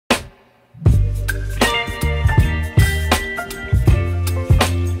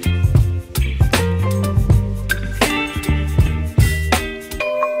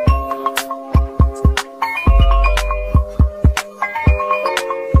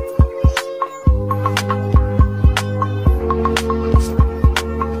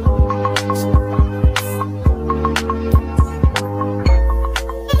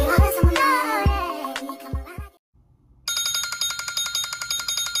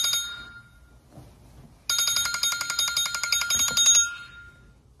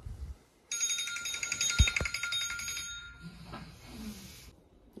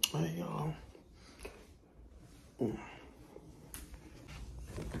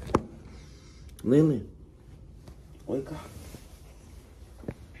Lily, wake up.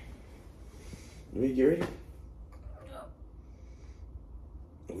 You ready to get ready?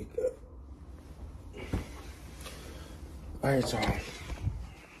 Wake up. Alright, y'all.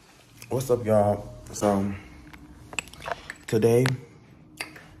 What's up, y'all? So, today,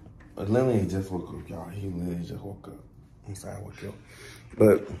 Lily just woke up, y'all. He literally just woke up. I'm sorry I woke up.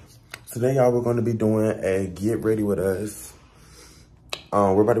 But today, y'all, we're going to be doing a get ready with us.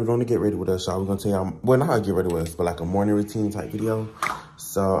 We're about to be doing a get ready with us, y'all. We're going to tell y'all, well, not how to get ready with us, but like a morning routine type video.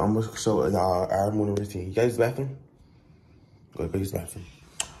 So I'm going to show y'all our morning routine. You guys use the bathroom? Go use the bathroom.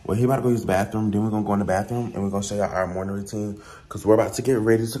 Well, he about to go use the bathroom. Then we're going to go in the bathroom and we're going to show y'all our morning routine because we're about to get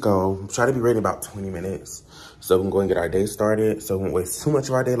ready to go. Try to be ready in about 20 minutes. So we can go and get our day started. So we won't waste too much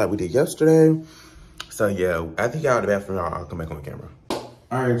of our day like we did yesterday. So yeah, after y'all out of the bathroom, y'all, I'll come back on camera. All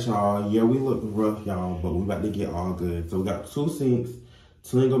right, y'all. Yeah, we look rough, y'all, but we about to get all good. So we got 2 sinks.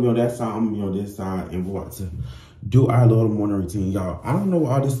 Tilly gonna be on that side, I'm gonna be on this side, and we're about to do our little morning routine, y'all. I don't know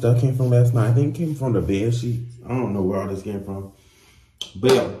where all this stuff came from last night. I think it came from the bed sheets. I don't know where all this came from.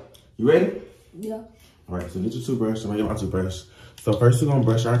 But yeah, you ready? Yeah. All right, so get your toothbrush. I'm gonna get my toothbrush. So first we're gonna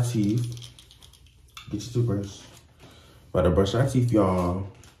brush our teeth. Get your toothbrush. About to brush our teeth, y'all.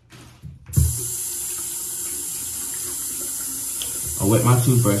 I wet my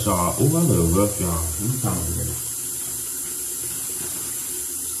toothbrush, y'all. Ooh, I'm a little rough, y'all. Let me try to get it.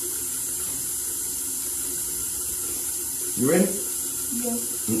 You ready? Yeah.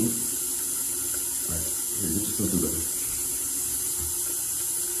 Alright, here, get your toothbrush.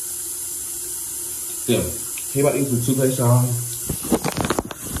 So, he about to use some toothpaste, y'all.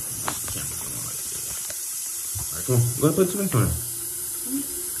 Alright, come on. Go ahead, put toothpaste on him.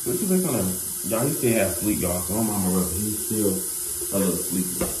 Put toothpaste on him. Y'all, he still has sleep, y'all. So my mama rough. He's still a little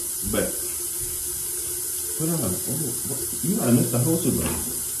sleepy. But, put on him. Oh, you gotta miss the whole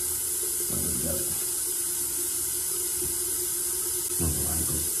toothbrush.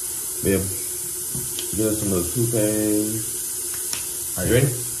 Yeah, get us some little toothpaste. Are you ready?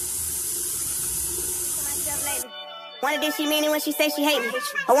 Wonder did she mean it when she say she hate me?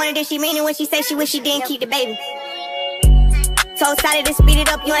 I wonder did she mean it when she say she wish she didn't keep the baby? So excited to speed it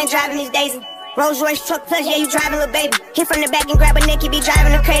up, you ain't driving these days. Rolls Royce truck plus, yeah, you driving, little baby. Hit from the back and grab a neck, you be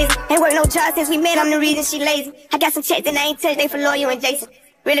driving her crazy. Ain't work no job since we met, I'm the reason she lazy. I got some checks and I ain't touched, they for Loyal and Jason.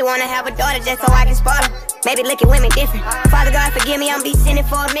 Really wanna have a daughter just so I can spot her. Maybe look at women different. Father God forgive me, I'm be sinning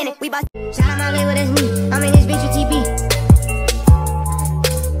for a minute. We bout to shout out my label, that's me. I'm in this bitch with TB.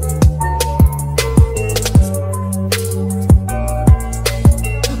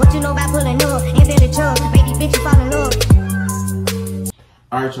 What you know about pulling up? Ain't feel the truck. Make these bitches fall in love.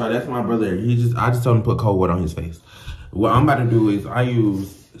 Alright, y'all, that's my brother. I just told him to put cold water on his face. What I'm about to do is I use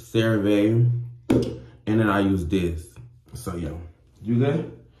CeraVe and then I use this. So yeah. You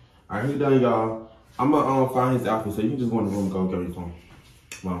good? Alright, he done, y'all. I'm gonna find his outfit, so you can just go in the room and go get his phone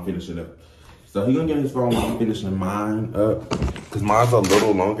while I'm finishing up. So he gonna get his phone while I'm finishing mine up, cause mine's a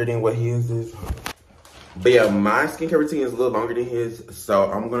little longer than what his is. But yeah, my skincare routine is a little longer than his,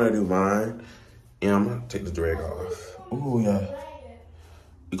 so I'm gonna do mine, and I'm gonna take the drag off. Oh yeah.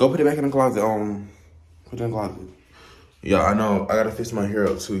 Go put it back in the closet. Put it in the closet. Yeah, I know. I gotta fix my hair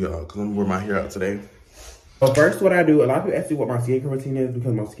up too, y'all, cause I'm gonna wear my hair out today. But first, what I do, a lot of people ask me what my skincare routine is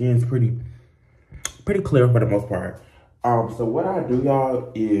because my skin's pretty clear for the most part. So what I do,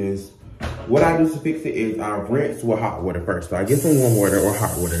 y'all, is what I do to fix it is I rinse with hot water first. So I get some warm water or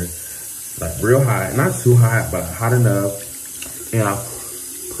hot water, like real hot, not too hot, but hot enough, and I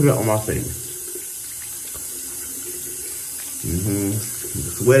put it on my face.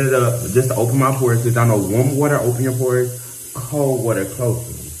 Just wet it up just to open my pores. Because I know warm water open your pores, cold water close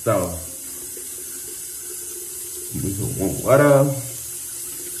them. So. Warm water.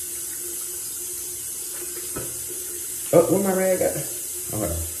 Oh, where my rag at?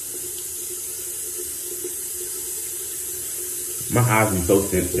 Okay. My eyes be so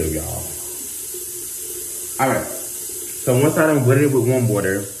sensitive, y'all. Alright. So once I done wet it with warm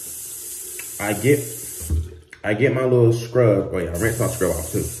water, I get my little scrub. Oh yeah, I rinse my scrub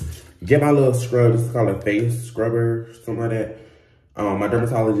off too. Get my little scrub. This is called a face scrubber, something like that. My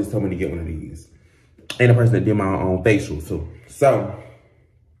dermatologist told me to get one of these. And the person that did my own facial too. So,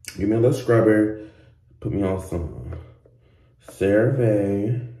 give me a little scrubber. Put me on some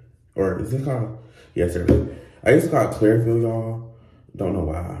CeraVe. Or is it called? Yeah, CeraVe. I used to call it Clearfield, y'all. Don't know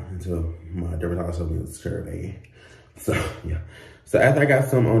why until my dermatologist told me it was CeraVe. So, yeah. So, after I got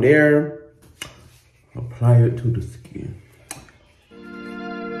some on there, apply it to the skin.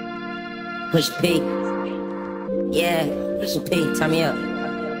 Push P. Yeah, push P. Turn me up.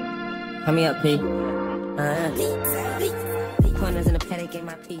 Turn me up, P. Corners in the paddock, get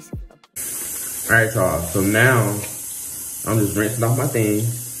my piece. All right, y'all. So now I'm just rinsing off my thing.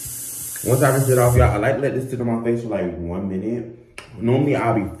 Once I rinse it off, y'all, I like to let this sit on my face for like 1 minute. Normally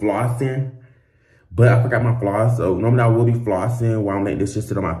I'll be flossing, but I forgot my floss. So normally I will be flossing while I'm letting this just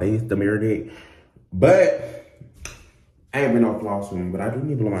sit on my face to marinate. But I ain't been on flossing, but I do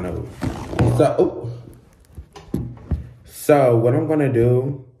need to blow my nose. So what I'm gonna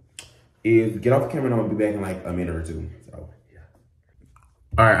do is get off camera and I'll be back in like a minute or two. So yeah.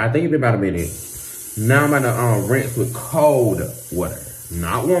 All right, I think it's been about a minute. Now I'm gonna rinse with cold water.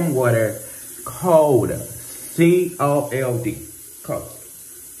 Not warm water, cold. C-O-L-D, cold.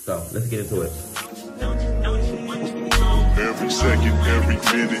 So let's get into it. Every second, every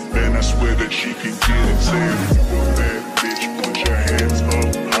minute, man, I swear that she can get it. Saying you a bad bitch, put your hands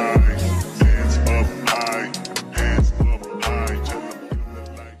up high, hands up high, hands up high.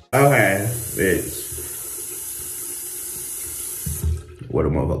 Okay, bitch. Where the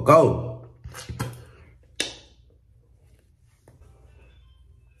motherfucker go?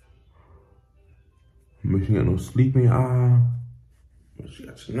 Make sure you got no sleep in your eye. Make sure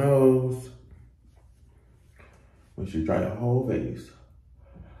you got your nose. Make sure you dry your whole face.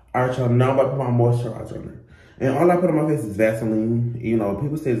 All right, y'all, now I'm about to put my moisturizer on her. And all I put on my face is Vaseline. You know,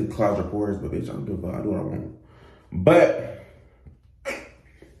 people say it clogs your pores, but bitch, I don't give a fuck. I do what I want. But,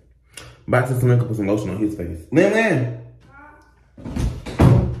 back to Selena put some lotion on his face. Lin.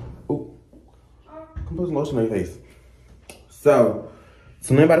 Oh, come put some lotion on your face. So,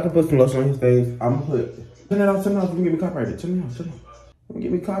 Selena about to put some lotion on his face. I'm gonna put, turn it off, you can get me copyrighted. Turn it off. Don't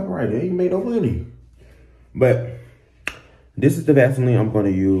get me copyrighted. It ain't made no money. But, this is the Vaseline I'm gonna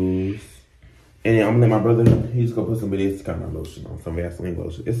use. And then I'm gonna let my brother, he's gonna put some of this kind of lotion on, some Vaseline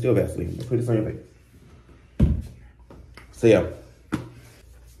lotion. It's still Vaseline, but put this on your face. So yeah.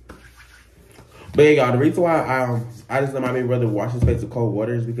 But yeah, y'all, the reason why I just let my baby brother wash his face with cold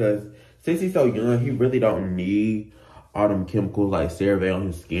water is because since he's so young, he really don't need all them chemicals like CeraVe on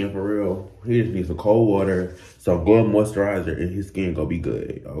his skin for real. He just needs some cold water, some good moisturizer, and his skin gonna be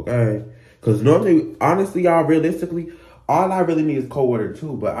good, okay? Because normally, honestly, y'all, realistically, all I really need is cold water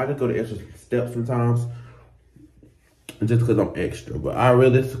too, but I just go the extra steps sometimes just because I'm extra. But I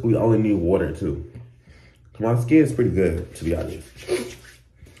realistically only need water too. My skin is pretty good, to be honest.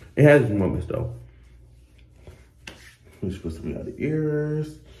 It has its moments though. Let's put some out the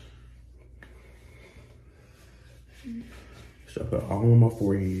ears. Stuff it all on my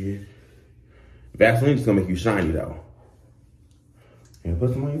forehead. Vaseline is gonna make you shiny though. And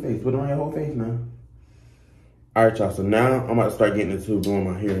put some on your face. Put it on your whole face now. All right, y'all. So now I'm about to start getting into doing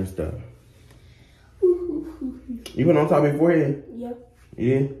my hair and stuff. You put it on top of your forehead? Yeah.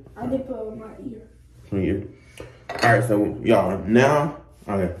 Yeah? I did put it on my ear. On your ear. All right, so y'all, now,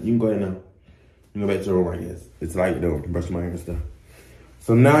 okay, you can go ahead now. You can go back to the room, I guess. It's like doing brush my hair and stuff.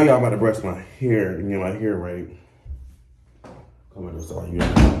 So now y'all about to brush my hair and get my hair right. Come on, that's all you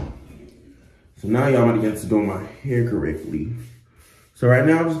know. So now y'all about to get to doing my hair correctly. So right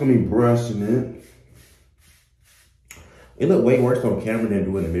now I'm just gonna be brushing it. It looked way worse on camera than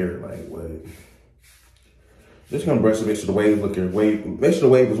do in the mirror. Like what? Just gonna brush it, make sure the wave looking make sure the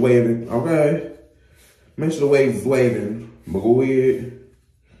wave is waving, okay? Make sure the wave is waving. But go ahead.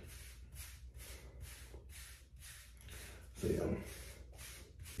 So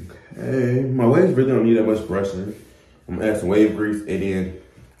yeah. Okay. My waves really don't need that much brushing. I'm gonna add some wave grease and then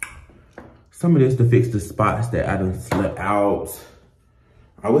some of this to fix the spots that I done slept out.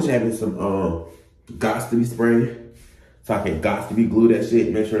 I wish I had some Gots to be spray. So I can Gots to be glue that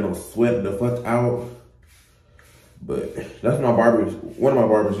shit, make sure it don't sweat the fuck out. But that's my barbers. One of my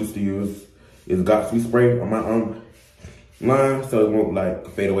barbers used to use is Gots to be spray on my line, so it won't like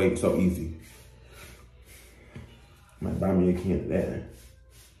fade away so easy. Might buy me a can of that.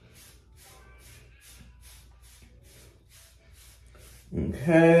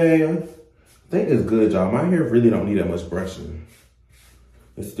 Okay, I think it's good, y'all. My hair really don't need that much brushing.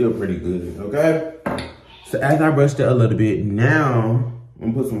 It's still pretty good, okay? So as I brushed it a little bit, now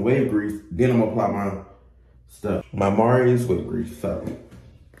I'm gonna put some wave grease, then I'm gonna apply my stuff. My Mari's wave grease, so.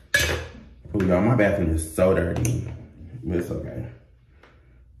 Oh, y'all, my bathroom is so dirty, but it's okay.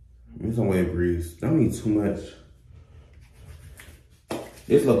 Need some wave grease. Don't need too much.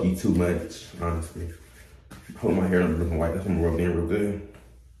 It's low-key too much, honestly. Hold my hair looking white. That's gonna rub in real good. And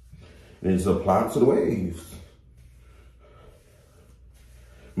then just apply it to the waves.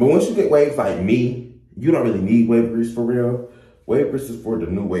 But once you get waves like me, you don't really need wave grease for real. Wave grease is for the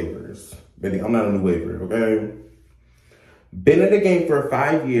new wavers. Baby, I'm not a new waver, okay? Been in the game for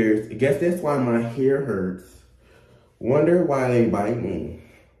 5 years. I guess that's why my hair hurts. Wonder why they bite me.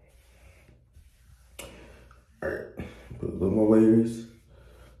 All right, put a little more waves.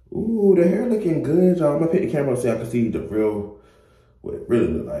 Ooh, the hair looking good, y'all. I'm gonna pick the camera so y'all can see the real, what it really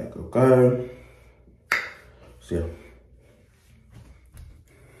look like, okay? So, yeah.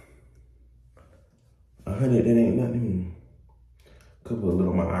 100, that ain't nothing. Couple of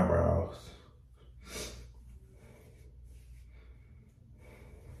little my eyebrows.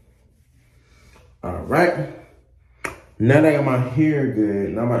 All right. Now that I got my hair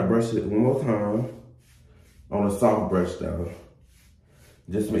good, now I'm about to brush it one more time on a soft brush though.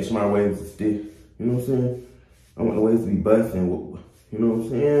 Just to make sure my waves are stiff. You know what I'm saying? I want the waves to be busting. You know what I'm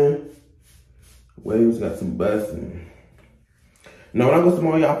saying? Waves got some busting. Now when I go to the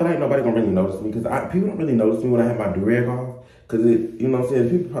mall, y'all, I feel like nobody gonna really notice me because people don't really notice me when I have my do-rag off. Cause you know what I'm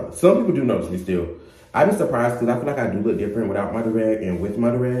saying? Some people do notice me still. I'd be surprised because I feel like I do look different without my do-rag and with my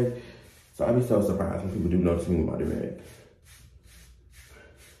do-rag. So I'd be so surprised when people do notice me with my do-rag.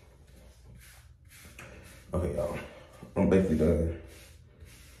 Okay, y'all. I'm basically done.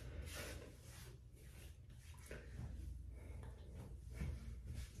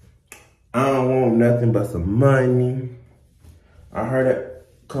 I don't want nothing but some money. I heard that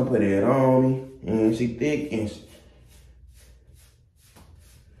come put it on me. And she thick and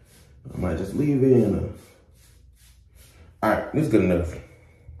I might just leave it in her. Alright, this is good enough.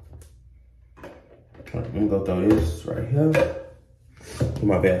 Alright, let me go throw this right here. Put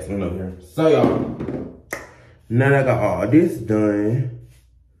my Vaseline over here. So y'all, now that I got all this done,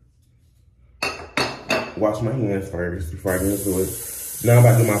 wash my hands first before I get into it. Now I'm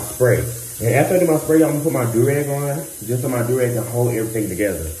about to do my spray. And after I do my spray, I'm gonna put my do-rag on, just so my do-rag can hold everything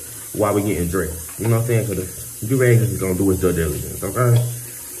together while we getting dressed. You know what I'm saying? Cause the do-rag is gonna do its due diligence, okay?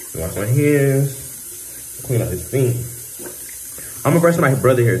 Wash my hands, clean out this sink. I'm gonna brush my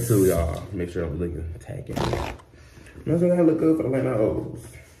brother hair too, y'all. Make sure I'm looking tacky. I'm not gonna look good for the late night O's.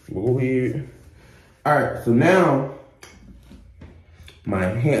 We'll go ahead. All right, so now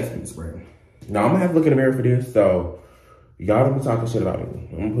my enhancement spray. Now I'm gonna have to look in the mirror for this, so y'all don't be talking shit about me.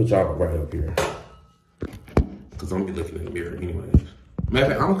 I'm gonna put y'all right up here. Cause I'm gonna be looking in the mirror anyways. Matter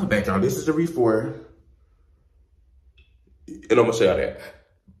of fact, I'm gonna come back, y'all. This is the Reef4. And I'm gonna show y'all that.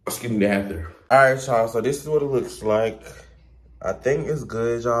 Excuse me, the after. All right, y'all, so this is what it looks like. I think it's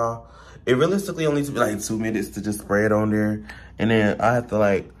good, y'all. It realistically only took me like 2 minutes to just spray it on there. And then I have to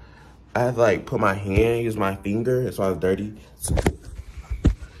like put my hand, use my finger, that's why it's dirty,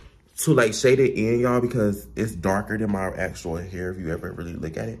 to like shade it in, y'all, because it's darker than my actual hair if you ever really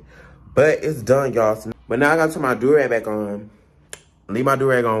look at it. But it's done, y'all. But now I gotta turn my do-rag back on. Leave my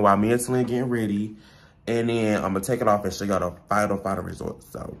do-rag on while me and Celine getting ready. And then I'm gonna take it off and show y'all the final result.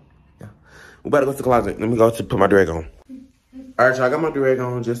 So, yeah. We better go to the closet. Let me go to put my do-rag on. All right, y'all, I got my do-rag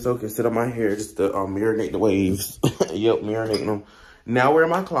on just so I can sit on my hair, just to marinate the waves. Yep, marinating them. Now we're in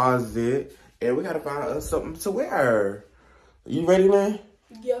my closet, and we gotta find us something to wear. You ready, man?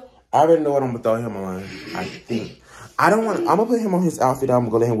 Yeah. I already know what I'm gonna throw him on, I think. I'm gonna put him on his outfit that I'm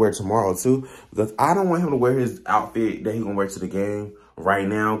gonna let him wear tomorrow too, because I don't want him to wear his outfit that he's gonna wear to the game right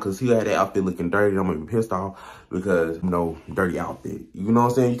now, because he had that outfit looking dirty. I'm gonna be pissed off because no dirty outfit. You know what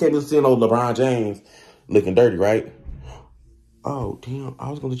I'm saying? You can't be seeing old LeBron James looking dirty, right? Oh, damn, I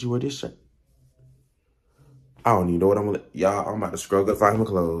was gonna let you wear this shirt. I don't even know what I'm gonna let, y'all, I'm about to scrub up, find him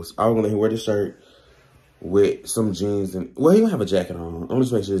clothes. I was gonna let him wear this shirt with some jeans and, well, he gonna have a jacket on. I'm gonna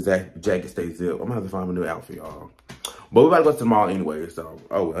just make sure his jacket stays zipped. I'm gonna have to find him a new outfit, y'all. But we about to go to the mall anyway, so,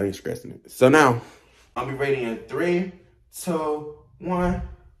 oh, I ain't stressing it. So now, I'll be ready in 3, 2, 1.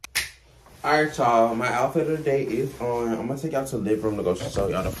 All right, y'all, my outfit of the day is on. I'm gonna take y'all to the living room to go show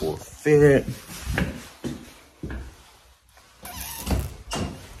y'all the full fit.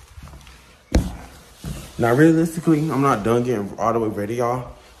 Now, realistically, I'm not done getting all the way ready,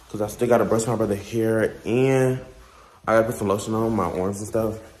 y'all, because I still got to brush my brother's hair, and I got to put some lotion on my arms and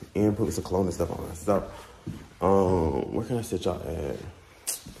stuff, and put some cologne and stuff on. So, where can I sit y'all at? I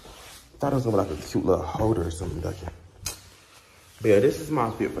thought it was going to be like a cute little holder or something. But yeah, this is my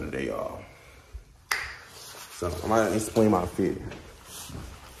fit for the day, y'all. So, I might explain my fit.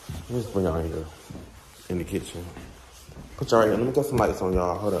 Let me just bring y'all here in the kitchen. Put y'all right here. Let me get some lights on,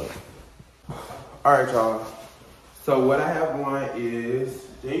 y'all. Hold up. All right, y'all. So what I have on is,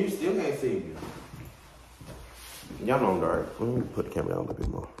 then you still can't see me. Y'all know I'm dark. Let me put the camera down a little bit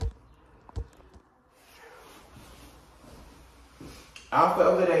more. Outfit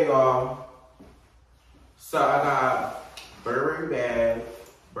of the day, y'all. So I got Burberry bag,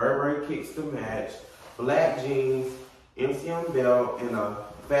 Burberry kicks to match, black jeans, MCM belt, and a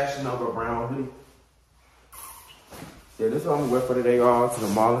Fashion Nova brown hoodie. Yeah, this is what I'm gonna wear for the day, y'all, to the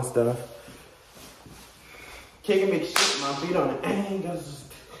mall and stuff. Can't make shit with my feet on it. Ain't just,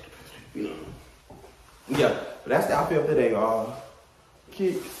 you know. Yeah, but that's the outfit of the day, y'all.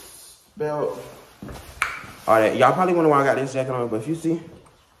 kicks, belt, all that. Y'all probably wonder why I got this jacket on, but if you see,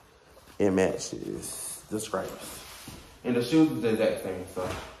 it matches the stripes. And the shoes is the exact same, so.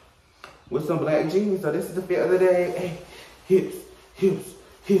 With some black jeans, so this is the fit of the day. Hey, hips, hips,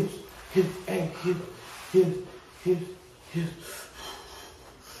 hips, hips, hey, hips, hips, hips, hips.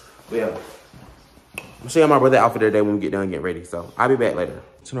 Well, I'm showing my brother outfit today when we get done getting ready, so I'll be back later.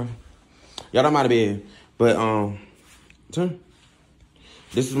 Y'all don't mind the bed, but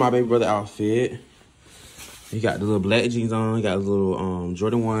this is my baby brother outfit. He got the little black jeans on, he got his little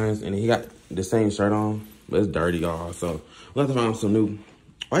Jordan 1s, and then he got the same shirt on, but it's dirty, y'all. So we'll have to find some new.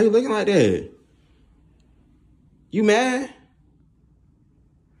 Why you looking like that? You mad?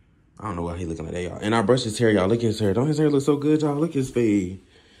 I don't know why he looking like that, y'all. And I brushed his hair, y'all. Look at his hair. Don't his hair look so good, y'all? Look at his fade.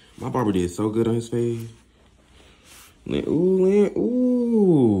 My barber did so good on his fade. Ooh,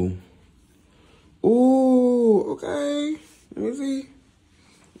 ooh. Ooh, okay. Let me see.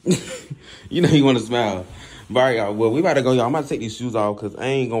 You know you want to smile. But all right, y'all. Well, we about to go, y'all. I'm about to take these shoes off because I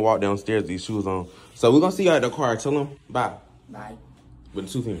ain't going to walk downstairs with these shoes on. So we're going to see y'all at the car. Tell them bye. Bye. With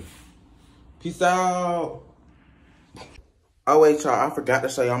the 2 fingers. Peace out. Oh, wait, y'all. I forgot to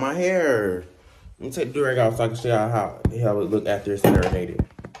show y'all my hair. Let me take the do-rag off so I can show y'all how it look after it's marinated.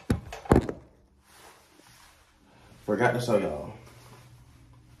 Forgot to show y'all. All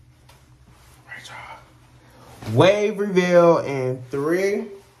right, y'all. Wave reveal in 3,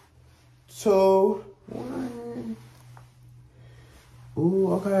 2, 1.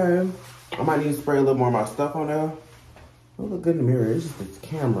 Ooh, okay. I might need to spray a little more of my stuff on there. It'll look good in the mirror. It's just the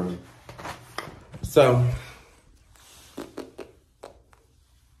camera. So,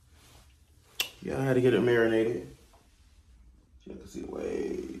 yeah, I had to get it marinated. You can see the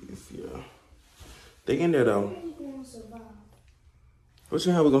waves, yeah. They in there though. What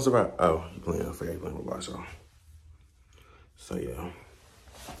you have we gonna survive? Oh, you playing? I forgot you playing with Boss, y'all. So yeah.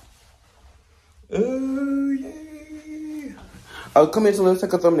 Oh yeah. Oh, come here, so let's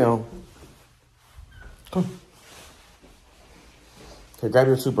take a thumbnail. Come. Okay, grab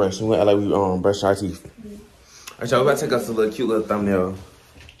your toothbrush and we'll like we brush our teeth. Alright, y'all, we're about to take us a little cute little thumbnail.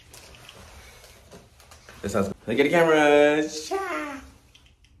 This sounds good. Look at the camera.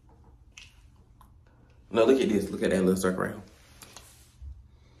 No, look at this. Look at that little circle right here.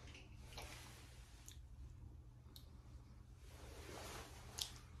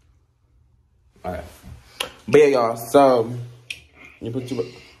 Alright. But yeah, y'all, so you put your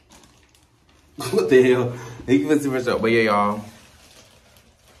what the hell? You can put too much up. But yeah, y'all.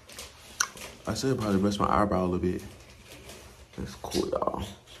 I should probably brush my eyebrow a little bit. That's cool, y'all.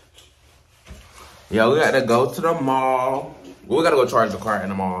 Yeah, we gotta go to the mall. Well, we gotta go charge the car in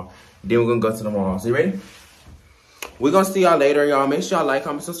the mall. Then we're gonna go to the mall. So you ready? We're gonna see y'all later, y'all. Make sure y'all like,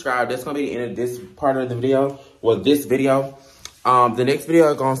 comment, subscribe. That's gonna be the end of this part of the video. Well, this video. The next video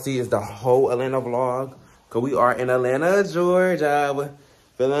you're gonna see is the whole Atlanta vlog. Cause we are in Atlanta, Georgia. We're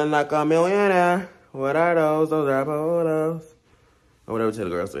feeling like a millionaire. What are those? Those are photos. Or whatever tell the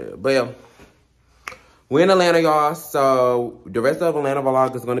girls said. But yeah. We're in Atlanta, y'all. So the rest of Atlanta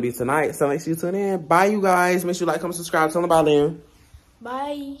vlog is gonna be tonight. So make sure you tune in. Bye, you guys. Make sure you like, comment, subscribe. Tell them about Lynn.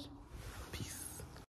 Bye.